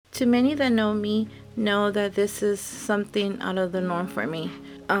To many that know me, know that this is something out of the norm for me.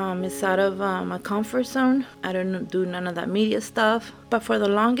 It's out of my comfort zone. I don't do none of that media stuff. But for the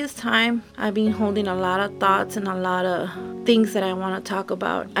longest time, I've been holding a lot of thoughts and a lot of things that I want to talk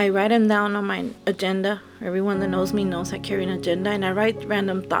about. I write them down on my agenda. Everyone that knows me knows I carry an agenda, and I write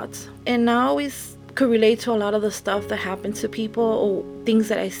random thoughts. And I always could relate to a lot of the stuff that happens to people, or things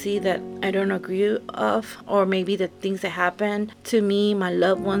that I see that I don't agree of, or maybe the things that happen to me, my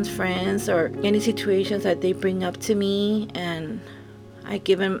loved ones, friends, or any situations that they bring up to me, and I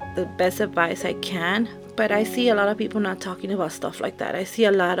give them the best advice I can. But I see a lot of people not talking about stuff like that. I see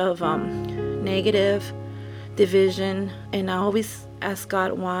a lot of negative division, and I always ask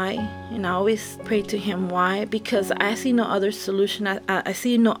God why, and I always pray to Him why, because I see no other solution. I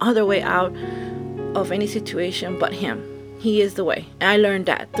see no other way out of any situation but Him. He is the way. I learned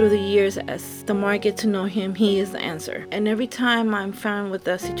that through the years. As the more I get to know Him, He is the answer. And every time I'm found with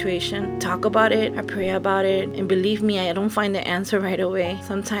a situation, talk about it, I pray about it, and believe me, I don't find the answer right away.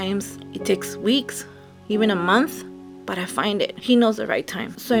 Sometimes it takes weeks, even a month, but I find it. He knows the right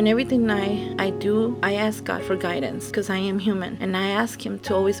time. So in everything I do, I ask God for guidance, because I am human, and I ask Him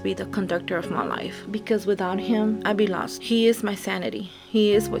to always be the conductor of my life, because without Him, I'd be lost. He is my sanity.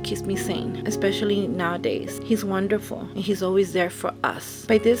 He is what keeps me sane, especially nowadays. He's wonderful, and He's always there for us.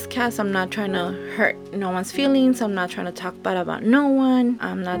 By this cast, I'm not trying to hurt no one's feelings. I'm not trying to talk bad about no one.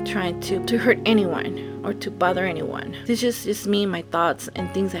 I'm not trying to hurt anyone or to bother anyone. This is just me, my thoughts,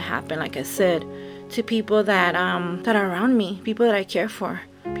 and things that happen, like I said, to people that are around me, people that I care for,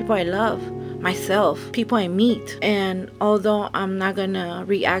 people I love, myself, people I meet. And although I'm not gonna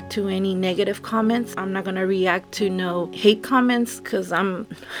react to any negative comments, I'm not gonna react to no hate comments, because I'm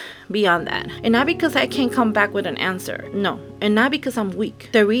beyond that. And not because I can't come back with an answer, no, and not because I'm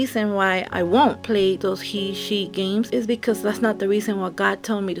weak. The reason why I won't play those he/she games is because that's not the reason why God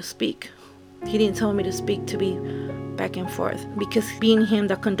told me to speak. He didn't tell me to speak to be back and forth, because being Him,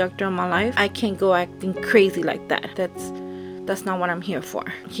 the conductor of my life, I can't go acting crazy like that. That's not what I'm here for.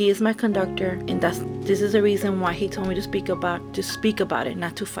 He is my conductor, and this is the reason why He told me to speak about it,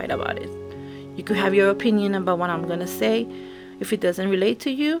 not to fight about it. You could have your opinion about what I'm gonna say. If it doesn't relate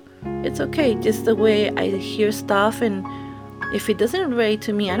to you, it's okay. Just the way I hear stuff, and if it doesn't relate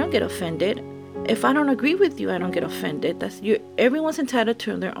to me, I don't get offended. If I don't agree with you, I don't get offended. Everyone's entitled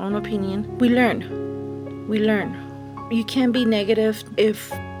to their own opinion. We learn. You can't be negative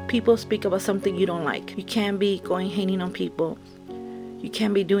if people speak about something you don't like. You can't be going hating on people. You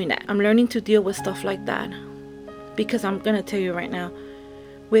can't be doing that. I'm learning to deal with stuff like that, because I'm gonna tell you right now,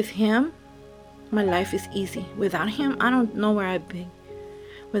 with Him, my life is easy. Without Him, I don't know where I'd be.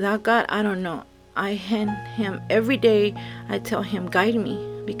 Without God, I don't know. I hand Him every day. I tell Him, guide me,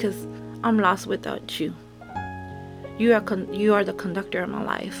 because I'm lost without you. You are the conductor of my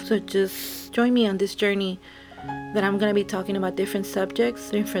life. So just join me on this journey that I'm going to be talking about different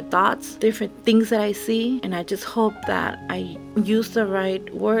subjects, different thoughts, different things that I see. And I just hope that I use the right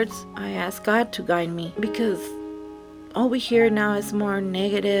words. I ask God to guide me, because all we hear now is more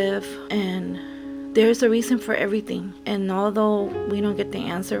negative, and there's a reason for everything. And although we don't get the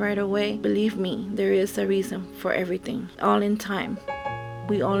answer right away, believe me, there is a reason for everything. All in time.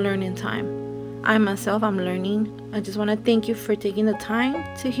 We all learn in time. I myself, I'm learning. I just want to thank you for taking the time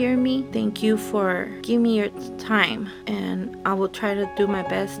to hear me. Thank you for giving me your time. And I will try my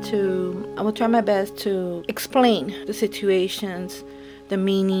best to explain the situations, the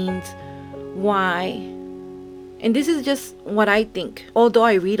meanings, why. And this is just what I think. Although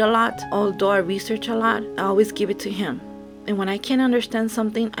I read a lot, although I research a lot, I always give it to Him. And when I can't understand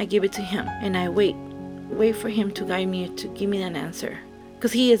something, I give it to Him. And I wait for Him to guide me, to give me an answer.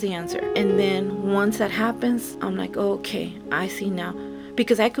 Because He is the answer. And then once that happens, I'm like, oh, okay, I see now.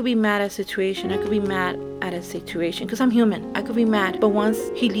 Because I could be mad at a situation. Because I'm human. I could be mad. But once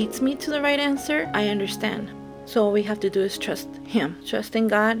He leads me to the right answer, I understand. So all we have to do is trust Him. Trust in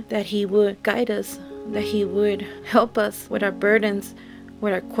God that He would guide us, that He would help us with our burdens,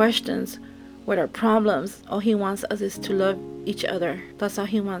 with our questions, with our problems. All He wants us is to love each other. That's all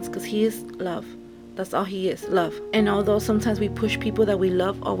He wants, because He is love. That's all He is, love. And although sometimes we push people that we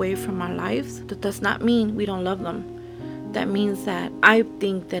love away from our lives, that does not mean we don't love them. That means that, I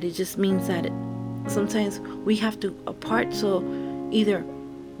think that it just means that sometimes we have to apart, so either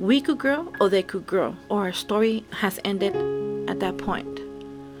we could grow or they could grow, or our story has ended at that point.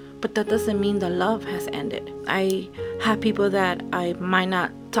 But that doesn't mean the love has ended. I have people that I might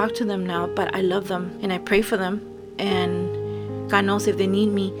not talk to them now, but I love them and I pray for them, and God knows if they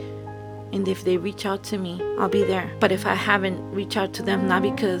need me, and if they reach out to me, I'll be there. But if I haven't reached out to them, not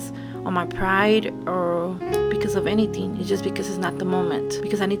because of my pride or because of anything. It's just because it's not the moment.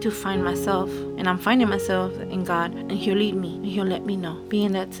 Because I need to find myself, and I'm finding myself in God, and He'll lead me, and He'll let me know.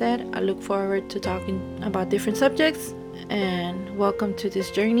 Being that said, I look forward to talking about different subjects, and welcome to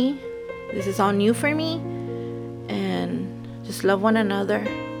this journey. This is all new for me, and just love one another,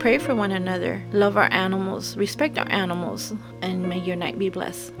 pray for one another, love our animals, respect our animals, and may your night be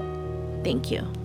blessed. Thank you.